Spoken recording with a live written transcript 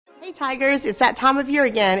Hi Tigers, it's that time of year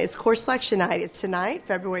again. It's course selection night. It's tonight,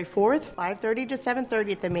 February 4th, 5:30 to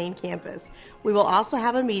 7:30 at the main campus. We will also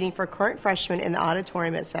have a meeting for current freshmen in the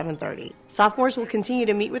auditorium at 7:30. Sophomores will continue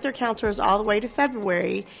to meet with their counselors all the way to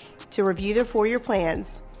February to review their four-year plans,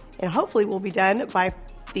 and hopefully we'll be done by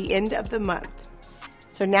the end of the month.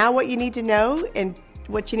 So now what you need to know and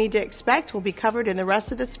what you need to expect will be covered in the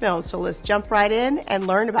rest of this film, so let's jump right in and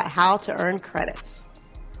learn about how to earn credits.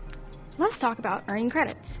 Let's talk about earning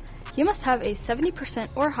credits. You must have a 70%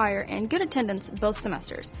 or higher and good attendance both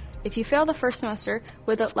semesters. If you fail the first semester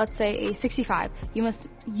with, let's say, a 65, you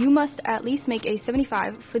must at least make a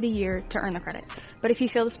 75 for the year to earn the credit. But if you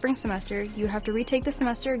fail the spring semester, you have to retake the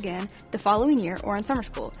semester again the following year or in summer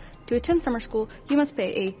school. To attend summer school, you must pay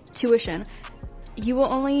a tuition. You will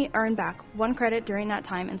only earn back one credit during that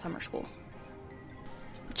time in summer school.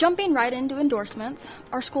 Jumping right into endorsements,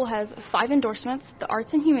 our school has 5 endorsements: the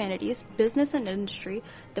arts and humanities, business and industry,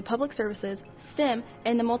 the public services, STEM,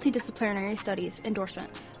 and the multidisciplinary studies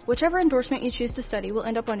endorsement. Whichever endorsement you choose to study will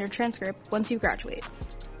end up on your transcript once you graduate.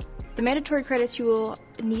 The mandatory credits you will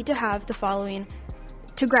need to have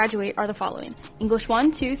to graduate are the following: English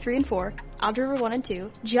 1, 2, 3, and 4, Algebra 1 and 2,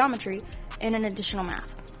 Geometry, and an additional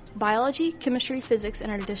math, Biology, Chemistry, Physics,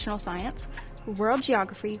 and an additional science, World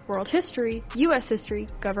Geography, World History, U.S. History,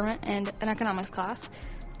 Government, and an Economics class,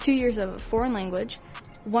 2 years of foreign language,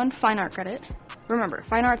 1 fine art credit. Remember,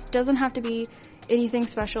 fine arts doesn't have to be anything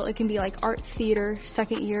special. It can be like art, theater,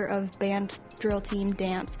 second year of band, drill team,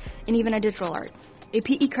 dance, and even a digital art. A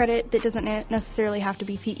PE credit that doesn't necessarily have to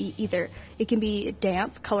be PE either. It can be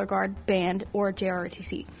dance, color guard, band, or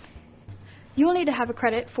JROTC. You will need to have a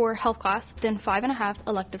credit for health class, then 5.5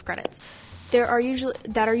 elective credits. That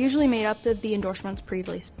are usually made up of the endorsements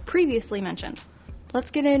previously mentioned.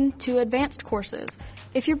 Let's get into advanced courses.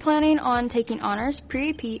 If you're planning on taking honors,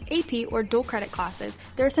 pre-AP, AP, or dual credit classes,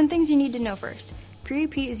 there are some things you need to know first.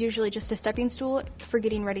 Pre-AP is usually just a stepping stool for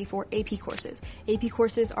getting ready for AP courses. AP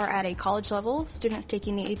courses are at a college level. Students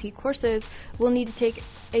taking the AP courses will need to take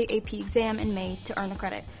a AP exam in May to earn the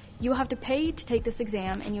credit. You will have to pay to take this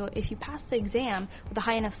exam, and if you pass the exam with a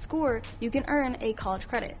high enough score, you can earn a college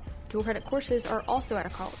credit. Dual credit courses are also at a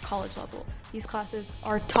college level. These classes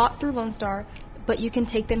are taught through Lone Star, but you can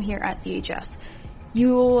take them here at CHS.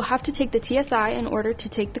 You will have to take the TSI in order to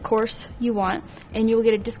take the course you want, and you will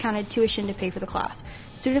get a discounted tuition to pay for the class.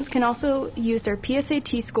 Students can also use their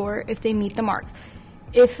PSAT score if they meet the mark.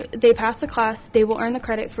 If they pass the class, they will earn the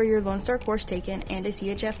credit for your Lone Star course taken and a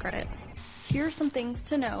CHS credit. Here are some things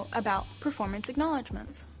to know about performance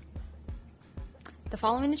acknowledgments. The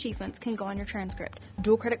following achievements can go on your transcript.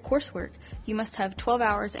 Dual credit coursework. You must have 12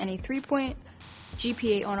 hours and a 3-point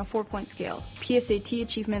GPA on a 4-point scale. PSAT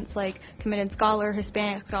achievements like Committed Scholar,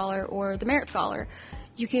 Hispanic Scholar, or the Merit Scholar.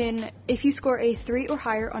 If you score a 3 or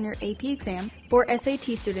higher on your AP exam. For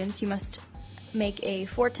SAT students, you must make a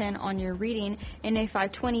 410 on your reading and a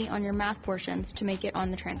 520 on your math portions to make it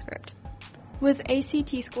on the transcript. With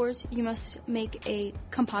ACT scores, you must make a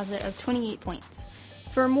composite of 28 points.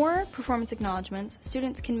 For more performance acknowledgments,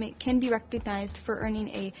 students can be recognized for earning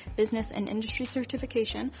a business and industry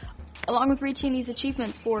certification, along with reaching these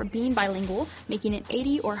achievements for being bilingual, making an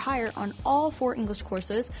 80 or higher on all 4 English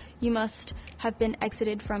courses. You must have been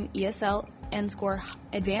exited from ESL and score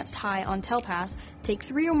advanced high on TELPAS, take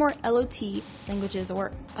 3 or more LOT languages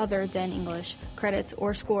or other than English credits,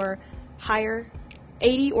 or score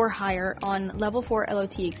 80 or higher on level 4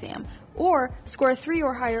 LOT exam, or score 3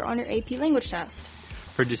 or higher on your AP language test.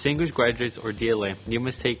 For distinguished graduates or DLA, you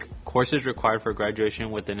must take courses required for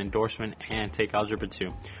graduation with an endorsement and take Algebra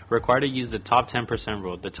 2. Required to use the top 10%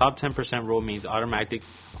 rule. The top 10% rule means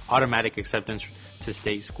automatic acceptance to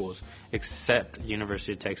state schools, except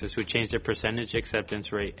University of Texas, who change their percentage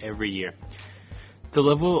acceptance rate every year. The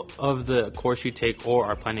level of the course you take or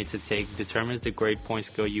are planning to take determines the grade point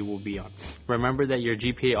scale you will be on. Remember that your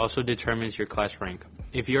GPA also determines your class rank.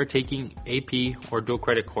 If you are taking AP or dual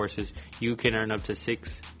credit courses, you can earn up to 6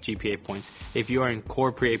 GPA points. If you are in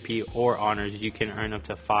core pre-AP or honors, you can earn up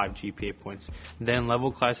to 5 GPA points. Then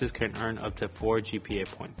level classes can earn up to 4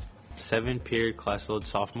 GPA points. 7-period class load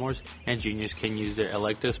sophomores and juniors can use their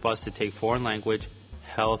elective spots to take foreign language,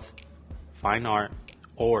 health, fine art,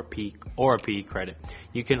 or a PE credit.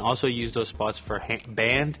 You can also use those spots for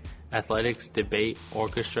band, athletics, debate,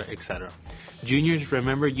 orchestra, etc. Juniors,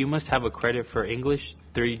 remember you must have a credit for English,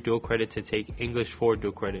 3 dual credit to take English 4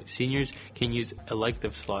 dual credit. Seniors can use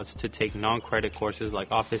elective slots to take non-credit courses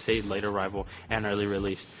like Office Aid, Late Arrival, and Early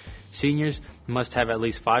Release. Seniors must have at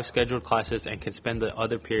least 5 scheduled classes and can spend the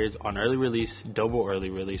other periods on early release, double early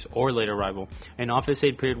release, or late arrival. An office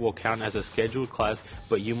aid period will count as a scheduled class,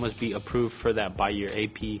 but you must be approved for that by your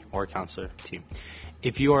AP or counselor team.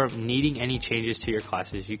 If you are needing any changes to your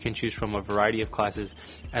classes, you can choose from a variety of classes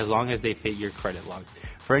as long as they fit your credit log.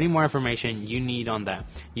 For any more information you need on that,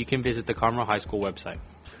 you can visit the Carmel High School website.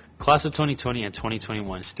 Class of 2020 and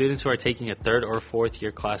 2021, students who are taking a 3rd or 4th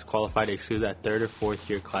year class qualify to exclude that 3rd or 4th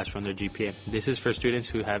year class from their GPA. This is for students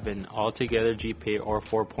who have an altogether GPA or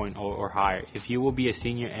 4.0 or higher. If you will be a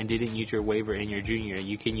senior and didn't use your waiver in your junior year,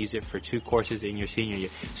 you can use it for 2 courses in your senior year.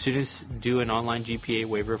 Students do an online GPA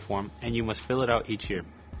waiver form and you must fill it out each year.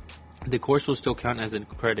 The course will still count as a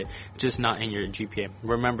credit, just not in your GPA.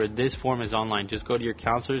 Remember, this form is online. Just go to your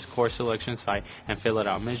counselor's course selection site and fill it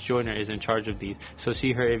out. Ms. Joyner is in charge of these, so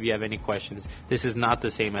see her if you have any questions. This is not the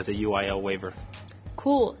same as a UIL waiver.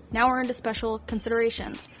 Cool. Now we're into special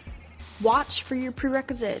considerations. Watch for your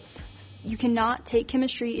prerequisites. You cannot take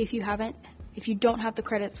chemistry if you don't have the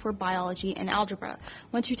credits for biology and algebra.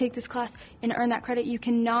 Once you take this class and earn that credit, you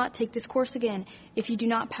cannot take this course again. If you do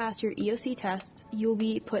not pass your EOC tests, you will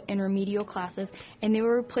be put in remedial classes and they will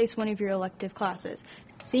replace one of your elective classes.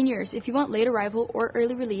 Seniors, if you want late arrival or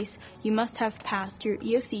early release, you must have passed your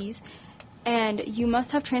EOCs and you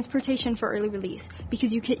must have transportation for early release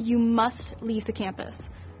because you must leave the campus.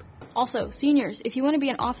 Also, seniors, if you want to be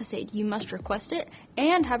an office aide, you must request it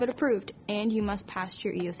and have it approved, and you must pass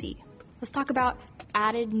your EOC. Let's talk about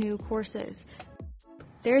added new courses.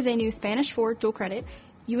 There is a new Spanish 4 dual credit.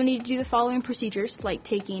 You will need to do the following procedures, like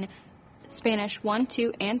taking Spanish 1,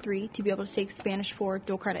 2, and 3 to be able to take Spanish 4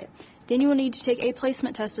 dual credit. Then you will need to take a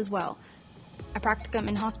placement test as well. A practicum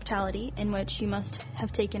in hospitality, in which you must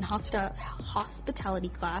have taken hospitality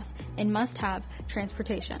class and must have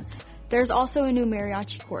transportation. There's also a new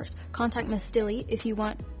mariachi course. Contact Ms. Stilley if you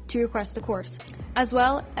want to request the course, as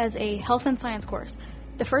well as a health and science course.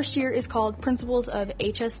 The first year is called Principles of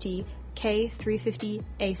HST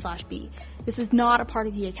K350A/B. This is not a part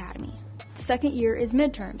of the academy. The second year is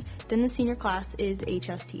midterms, then the senior class is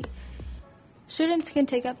HST. Students can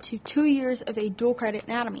take up to 2 years of a dual credit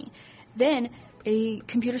anatomy, then a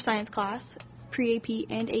computer science class, pre-AP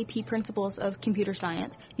and AP principles of computer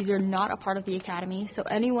science. These are not a part of the academy, so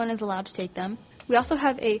anyone is allowed to take them. We also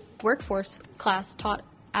have a workforce class taught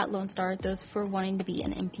at Lone Star, those for wanting to be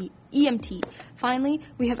an EMT. Finally,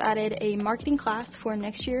 we have added a marketing class for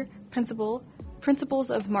next year, Principles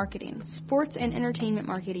of Marketing, Sports and Entertainment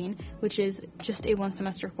Marketing, which is just a 1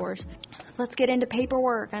 semester course. Let's get into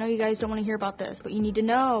paperwork. I know you guys don't want to hear about this, but you need to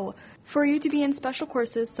know. For you to be in special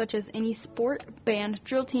courses such as any sport, band,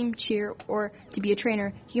 drill team, cheer, or to be a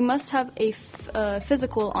trainer, you must have a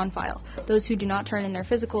physical on file. Those who do not turn in their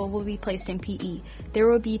physical will be placed in PE. There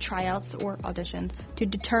will be tryouts or auditions to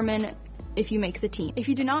determine if you make the team. If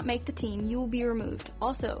you do not make the team, you will be removed.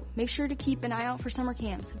 Also, make sure to keep an eye out for summer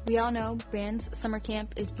camps. We all know band's summer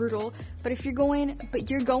camp is brutal, but you're going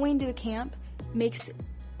to the camp makes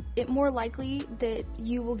it more likely that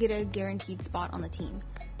you will get a guaranteed spot on the team.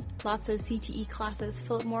 Lots of CTE classes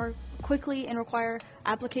fill up more quickly and require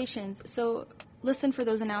applications, so listen for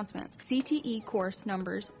those announcements. CTE course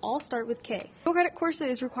numbers all start with K. Dual credit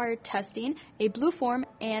courses require testing, a blue form,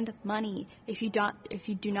 and money. If you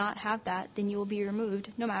do not have that, then you will be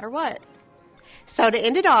removed no matter what. So to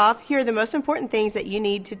end it off, here are the most important things that you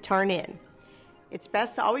need to turn in. It's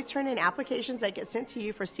best to always turn in applications that get sent to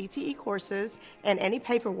you for CTE courses and any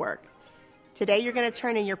paperwork. Today you're going to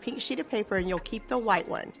turn in your pink sheet of paper and you'll keep the white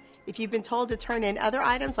one. If you've been told to turn in other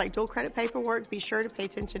items like dual credit paperwork, be sure to pay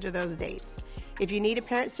attention to those dates. If you need a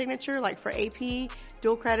parent signature like for AP,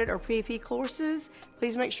 dual credit, or pre-AP courses,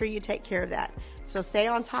 please make sure you take care of that. So stay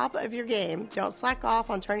on top of your game. Don't slack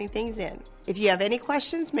off on turning things in. If you have any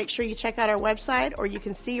questions, make sure you check out our website, or you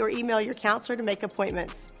can see or email your counselor to make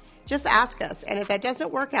appointments. Just ask us, and if that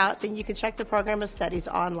doesn't work out, then you can check the program of studies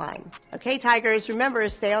online. Okay, Tigers, remember,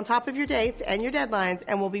 stay on top of your dates and your deadlines,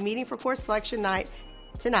 and we'll be meeting for course selection night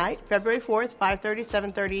tonight, February 4th, 5:30,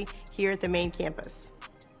 7:30, here at the main campus.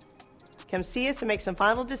 Come see us and make some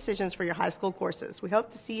final decisions for your high school courses. We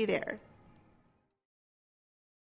hope to see you there.